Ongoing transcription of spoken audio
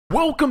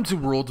Welcome to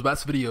World's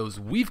Best Videos.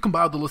 We've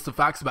compiled the list of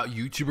facts about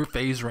YouTuber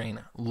FaZe Rain.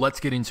 Let's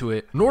get into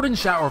it. Nordan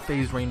Shat or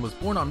FaZe Rain was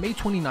born on May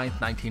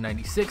 29th,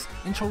 1996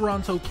 in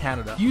Toronto,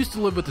 Canada. He used to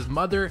live with his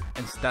mother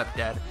and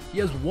stepdad. He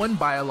has one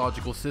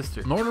biological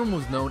sister. Nordan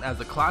was known as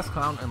a class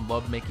clown and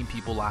loved making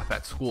people laugh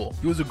at school.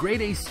 He was a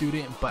grade A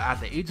student, but at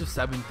the age of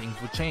 7 things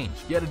would change.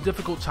 He had a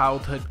difficult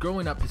childhood.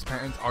 Growing up, his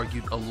parents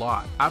argued a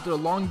lot. After a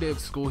long day of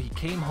school, he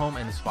came home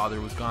and his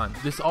father was gone.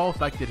 This all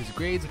affected his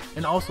grades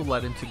and also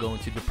led him to go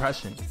into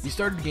depression. He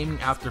started gaming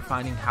after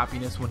finding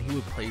happiness when he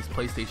would play his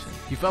PlayStation.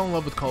 He fell in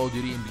love with Call of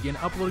Duty and began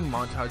uploading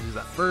montages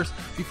at first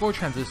before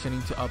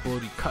transitioning to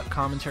uploading cut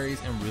commentaries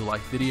and real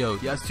life videos.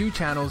 He has 2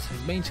 channels.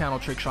 His main channel,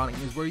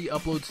 Trickshotting, is where he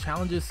uploads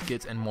challenges,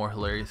 skits, and more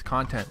hilarious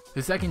content.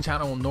 His second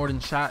channel,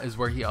 Nordan Shat, is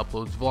where he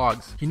uploads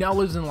vlogs. He now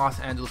lives in Los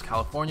Angeles,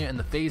 California in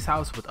the FaZe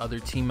house with other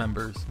team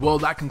members. Well,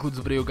 that concludes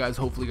the video, guys.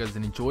 Hopefully you guys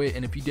did enjoy it,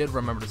 and if you did,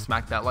 remember to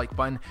smack that like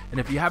button, and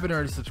if you haven't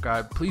already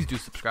subscribed, please do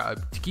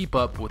subscribe to keep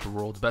up with the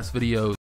world's best videos.